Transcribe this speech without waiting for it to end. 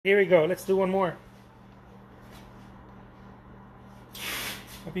Here we go. Let's do one more.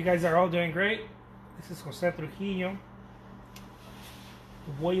 Hope you guys are all doing great. This is Jose Trujillo,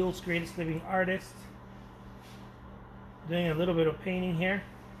 the world's greatest living artist. Doing a little bit of painting here.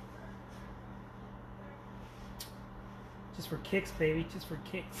 Just for kicks, baby. Just for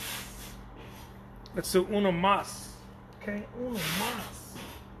kicks. Let's do uno más. Okay, uno más.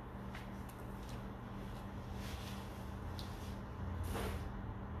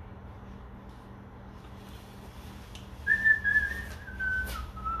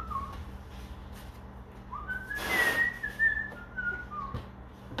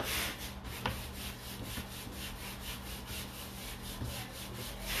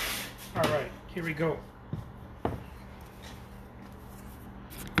 All right, here we go.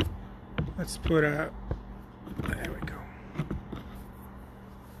 Let's put a, there we go.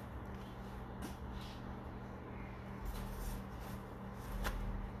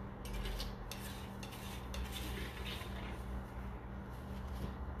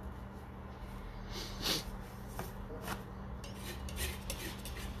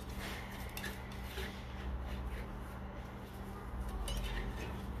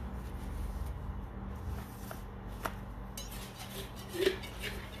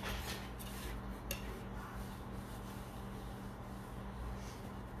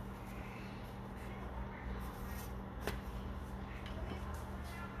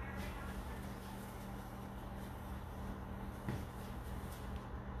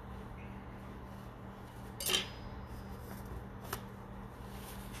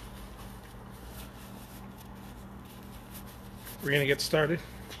 We're gonna get started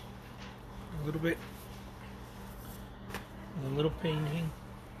a little bit with a little painting.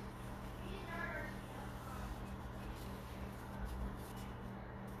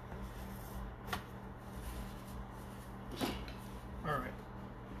 All right.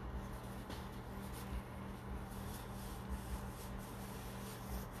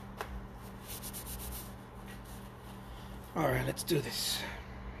 All right, let's do this.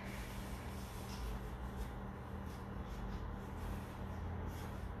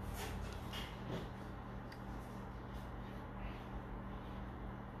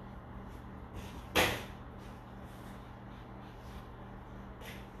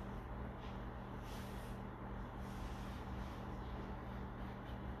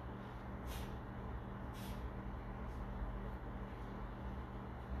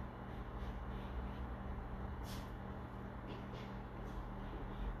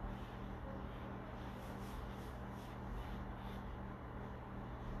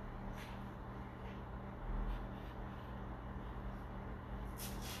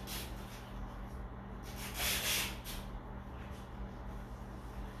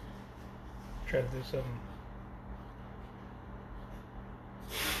 Try to do some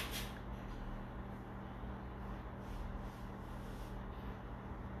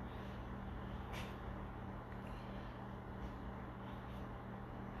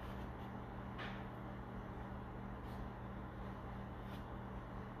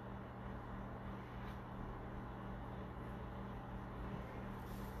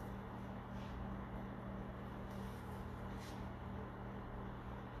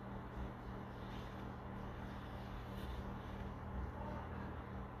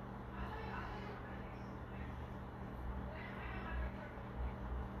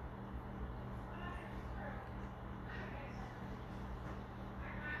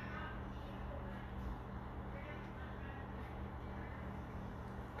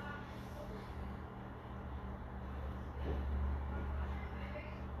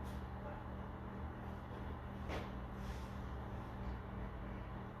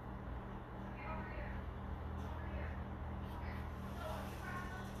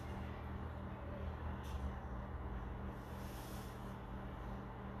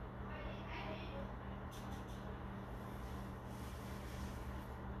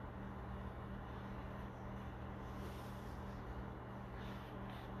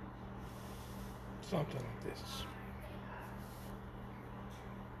something like this.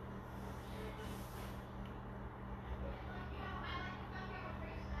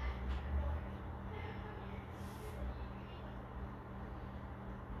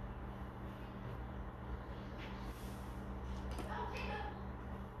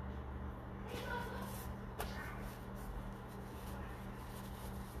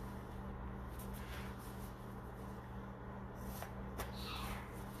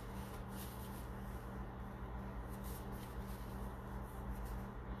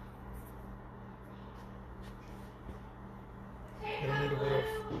 Get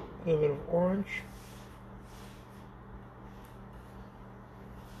a little bit of orange.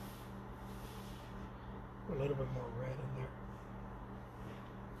 A little bit more red in there.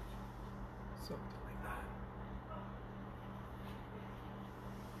 Something like that.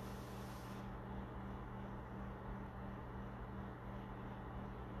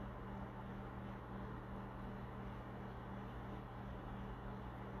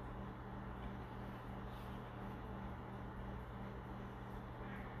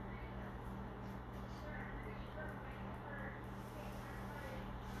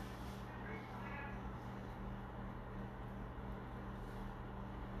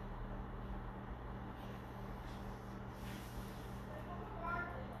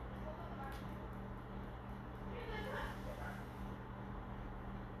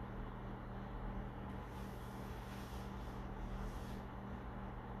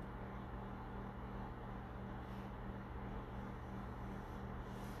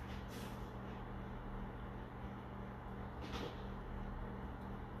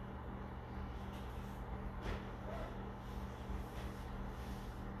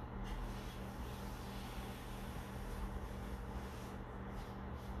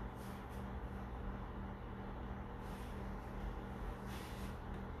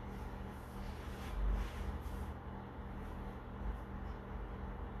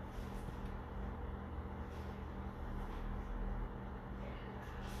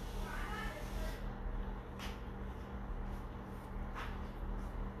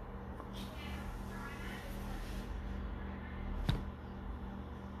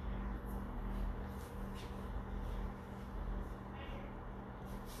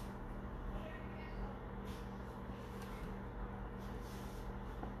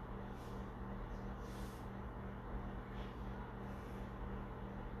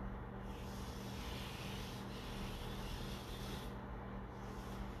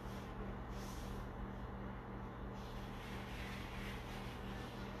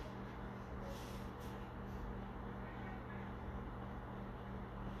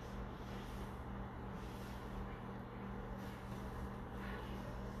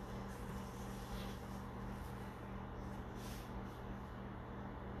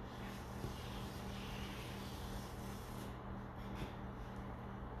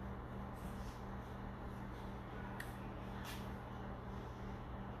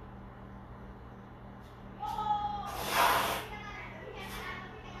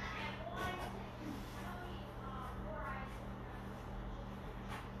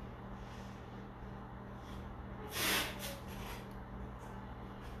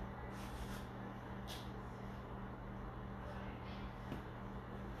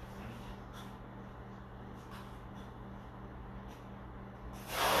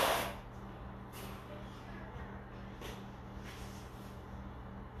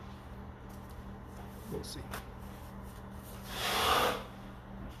 We'll see.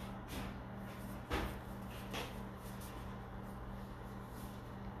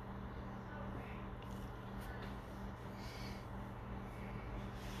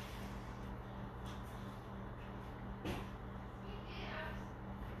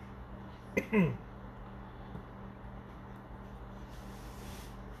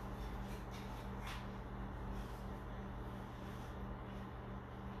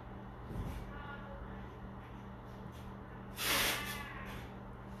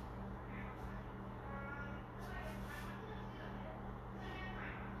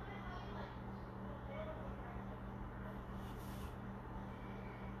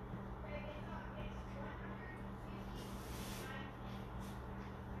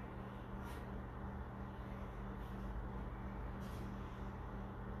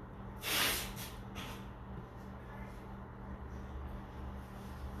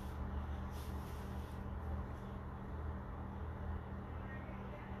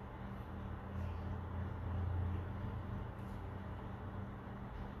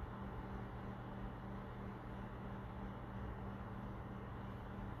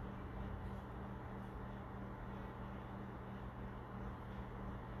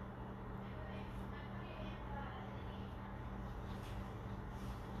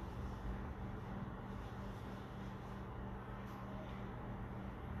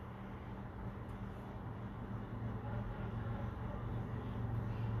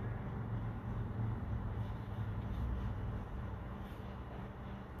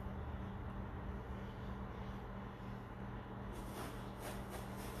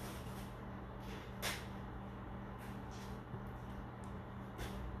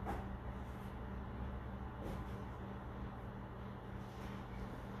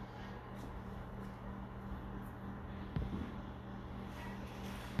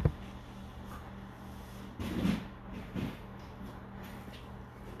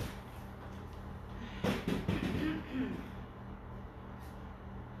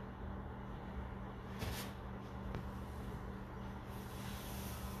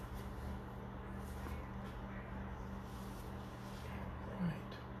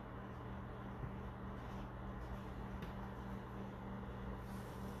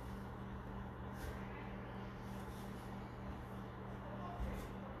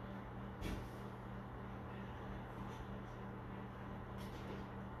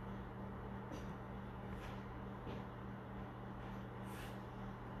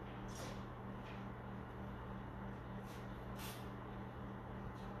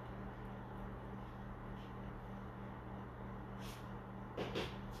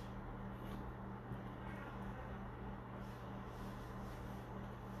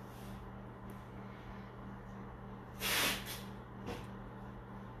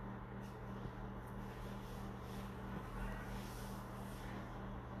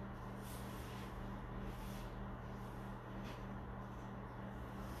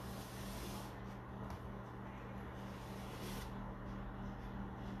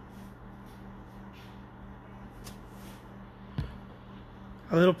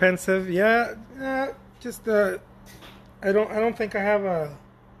 A little pensive, yeah. Just I don't think I have a.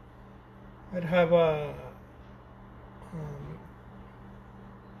 I'd have a. Um,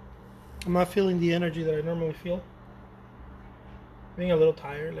 I'm not feeling the energy that I normally feel. Being a little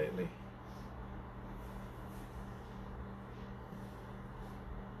tired lately.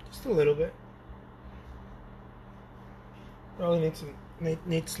 Just a little bit. Probably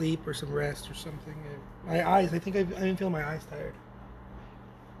need sleep or some rest or something. My eyes. I think I didn't feel my eyes tired.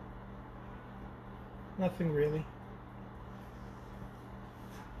 Nothing really.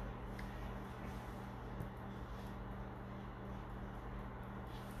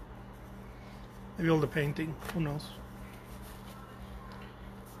 Maybe all the painting. Who knows?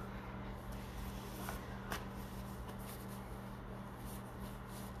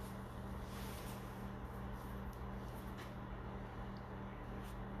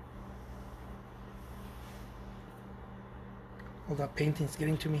 All that painting's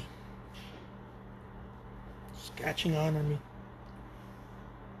getting to me. It's catching on me.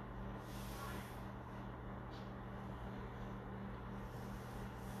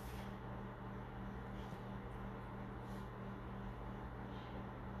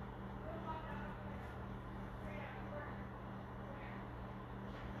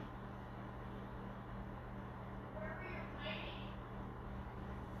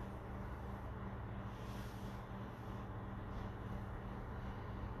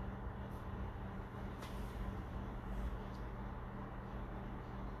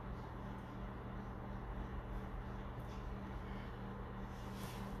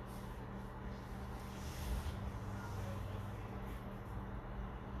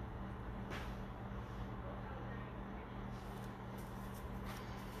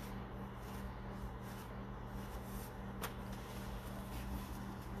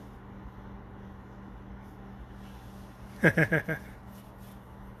 I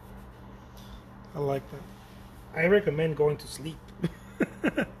like that. I recommend going to sleep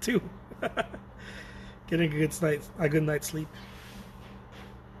too. Getting a good night's sleep.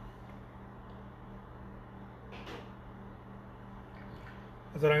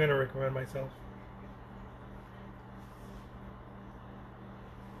 That's what I'm gonna recommend myself.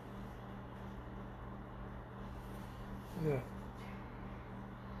 Yeah.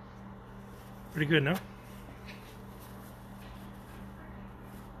 Pretty good, no?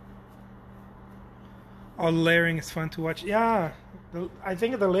 All the layering is fun to watch. Yeah, I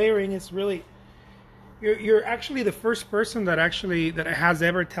think the layering is really. You're actually the first person that has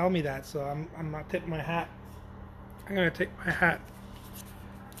ever tell me that. So I'm not tipping my hat. I'm gonna tip my hat.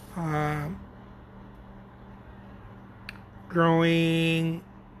 Um, growing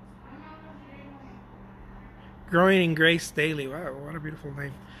in grace daily. Wow, what a beautiful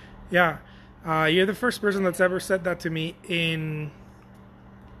name. Yeah, you're the first person that's ever said that to me in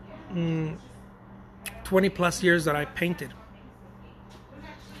 20 plus years that I painted.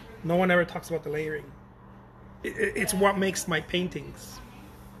 No one ever talks about the layering. It's what makes my paintings.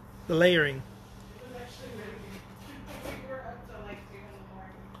 The layering.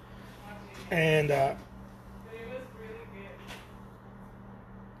 And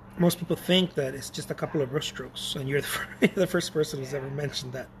most people think that it's just a couple of brush strokes, and you're the first person who's ever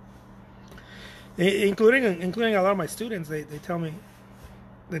mentioned that. Including a lot of my students, they tell me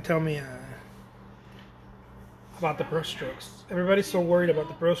about the brush strokes. Everybody's so worried about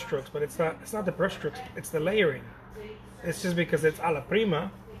the brush strokes, but it's not the brush strokes. It's the layering. It's just because it's a la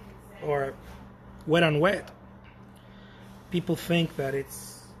prima or wet on wet. People think that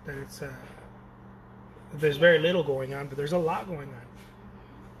there's very little going on, but there's a lot going on.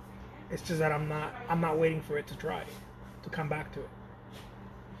 It's just that I'm not waiting for it to dry to come back to it.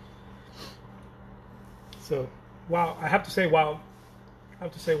 So, wow, I have to say wow.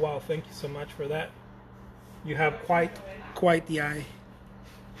 Thank you so much for that. You have quite the eye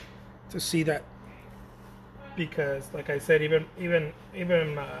to see that, because, like I said, even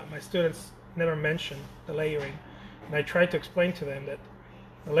my students never mention the layering, and I try to explain to them that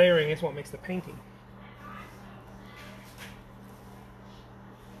the layering is what makes the painting.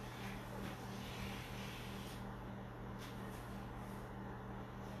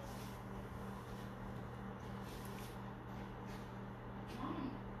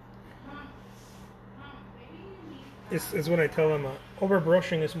 Is what I tell them. Over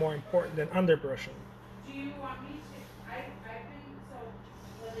brushing is more important than under brushing. Do you want me to? I've been so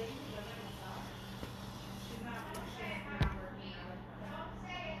the lady who does it herself. She's not working out. Don't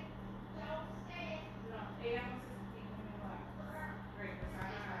say it. Don't say it. No, ella no se está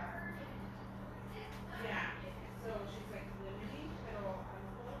regresar a. Yeah. So she's like limiting, pero a lo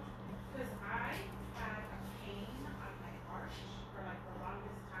mejor because I had a pain on my arch for like the longest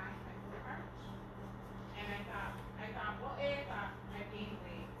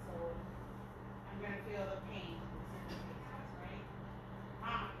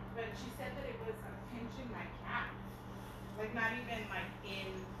Like not even like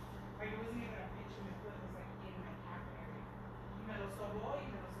in, like it wasn't even a pinch in my foot, it was like in my calf area. Y me lo sobó y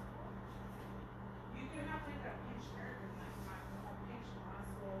me lo sobó. You can have like a pinch nerve and like a pinch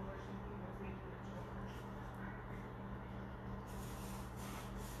muscle or something that's making it sore.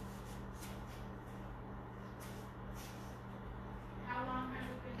 How long has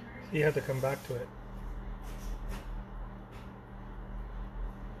it been hurting? You have to come back to it.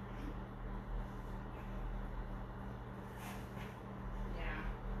 Yeah.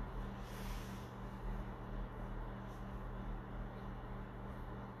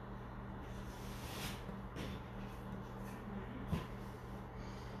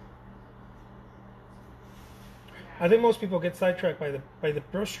 I think most people get sidetracked by the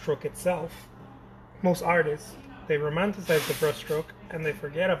brushstroke itself. Most artists, they romanticize the brushstroke and they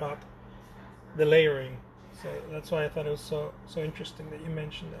forget about the layering. So that's why I thought it was so interesting that you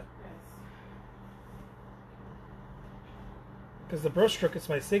mentioned that. Because the brushstroke is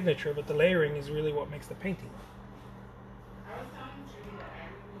my signature, but the layering is really what makes the painting. I was telling Judy that I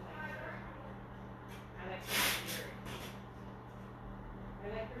really like her. I like her spirit. I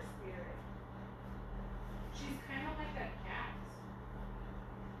like her spirit. She's kind of like a cat.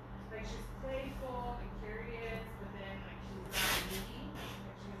 Like she's playful and curious, but then like she's not needy.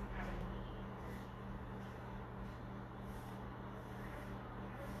 Like she doesn't have a need.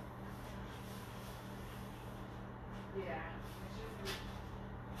 Yeah.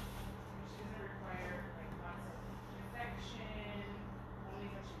 She doesn't require like lots of affection, only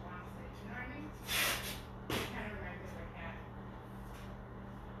when she wants it. You know what I mean? It kind of reminds me of a cat.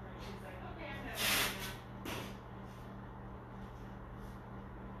 Like she's like, okay, I'm done now.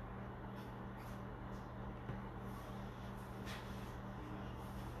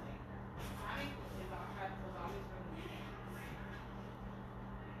 Sonic was always from the beginning. Like,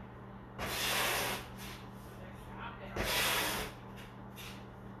 stop it.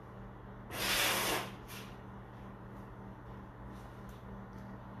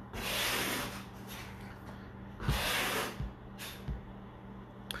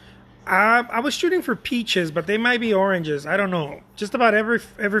 I was shooting for peaches, but they might be oranges. I don't know. Just about every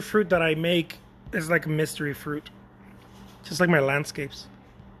fruit that I make is like a mystery fruit. Just like my landscapes.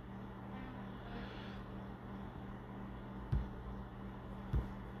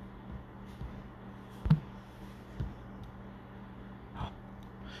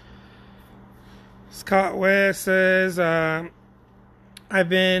 Scott West says, I've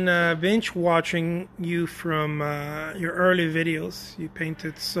been binge watching you from your early videos. You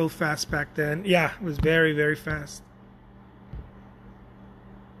painted so fast back then. Yeah, it was very, very fast.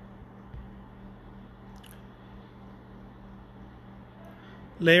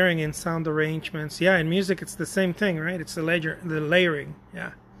 Layering and sound arrangements. Yeah, in music it's the same thing, right? It's the layering.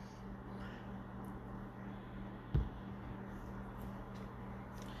 Yeah.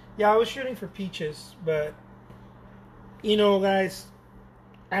 Yeah, I was shooting for peaches, but you know, guys,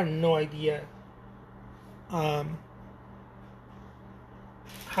 I have no idea how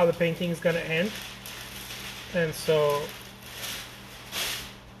the painting is gonna end, and so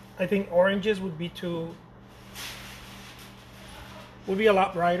I think oranges would be a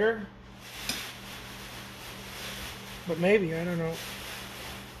lot brighter, but maybe, I don't know.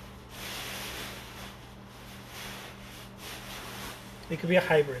 It could be a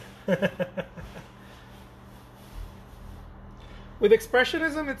hybrid. With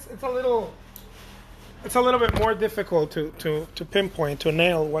expressionism, it's a little bit more difficult to pinpoint, to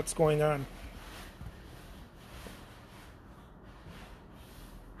nail what's going on.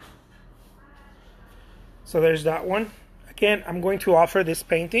 So there's that one. Again, I'm going to offer this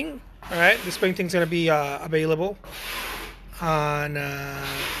painting. All right, this painting's going to be available on.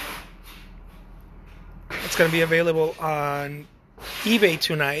 It's going to be available on eBay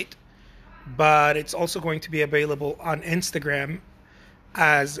tonight, but it's also going to be available on Instagram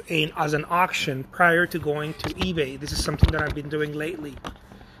as an auction prior to going to eBay. This is something that I've been doing lately.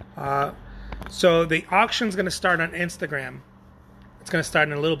 So the auction's going to start on Instagram. It's going to start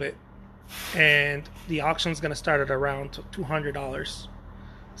in a little bit, and the auction's going to start at around $200,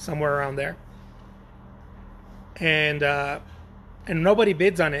 somewhere around there. And nobody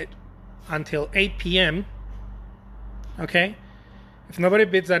bids on it until 8 p.m. Okay. If nobody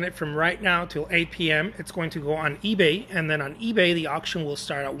bids on it from right now till 8 p.m., it's going to go on eBay, and then on eBay, the auction will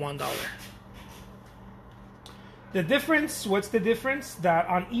start at $1. The difference, what's the difference? That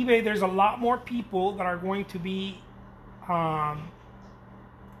on eBay, there's a lot more people that are going to be,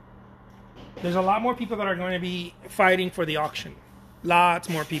 fighting for the auction. Lots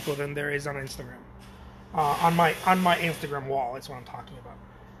more people than there is on Instagram. On my Instagram wall, that's what I'm talking about.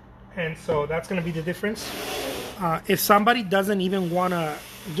 And so that's going to be the difference. If somebody doesn't even want to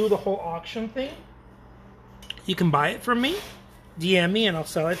do the whole auction thing, you can buy it from me, DM me, and I'll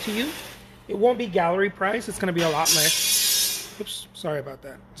sell it to you. It won't be gallery price. It's going to be a lot less. Oops, sorry about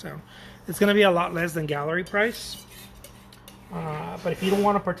that sound. It's going to be a lot less than gallery price. But if you don't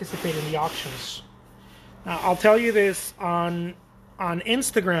want to participate in the auctions, now I'll tell you this, on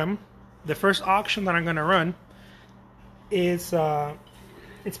Instagram, the first auction that I'm going to run is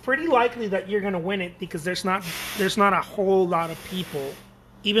it's pretty likely that you're going to win it, because there's not a whole lot of people.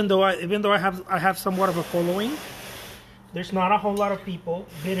 Even though I have somewhat of a following, there's not a whole lot of people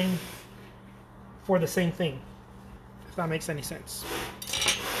bidding for the same thing, if that makes any sense.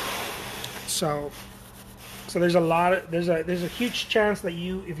 So there's a huge chance that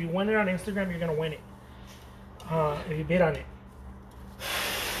if you win it on Instagram, you're gonna win it. If you bid on it,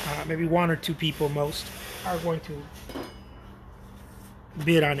 maybe 1 or 2 people most are going to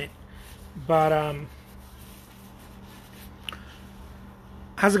bid on it. But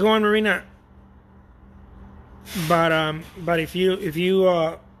how's it going, Marina? But if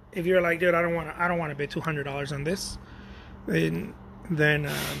you're like, dude, I don't want to bid $200 on this, then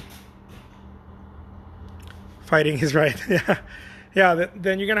fighting is right. yeah.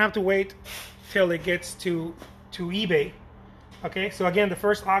 Then you're gonna have to wait till it gets to eBay. Okay, so again, the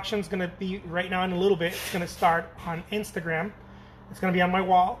first auction is gonna be right now in a little bit. It's gonna start on Instagram. It's gonna be on my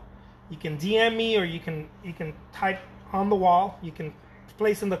wall. You can DM me, or you can type on the wall. You can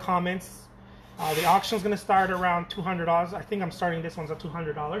place in the comments. The auction is going to start around $200. I think I'm starting this one's at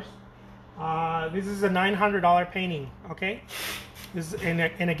 $200. This is a $900 painting. Okay, this is in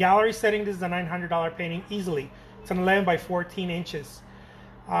a gallery setting. This is a $900 painting easily. It's an 11 by 14 inches.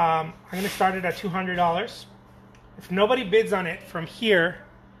 I'm going to start it at $200. If nobody bids on it from here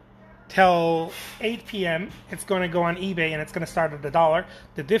till 8 p.m., it's going to go on eBay and it's going to start at $1.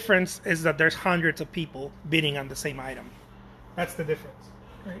 The difference is that there's hundreds of people bidding on the same item. That's the difference,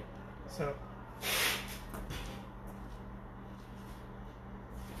 right?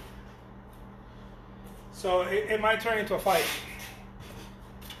 So it might turn into a fight,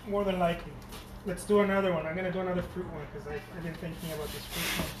 more than likely. Let's do another one. I'm going to do another fruit one, because I've been thinking about this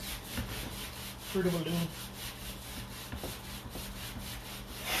fruit one. Fruit of balloon.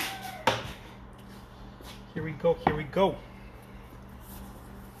 Here we go.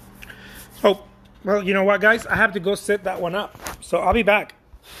 Oh, well, you know what, guys? I have to go set that one up. So I'll be back.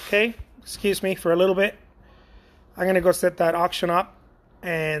 Okay? Excuse me for a little bit. I'm going to go set that auction up.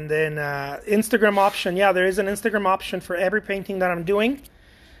 And then Instagram option. Yeah, there is an Instagram option for every painting that I'm doing.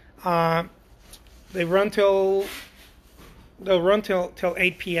 They'll run till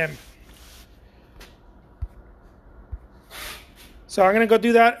 8 p.m. So I'm going to go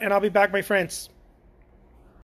do that, and I'll be back, my friends.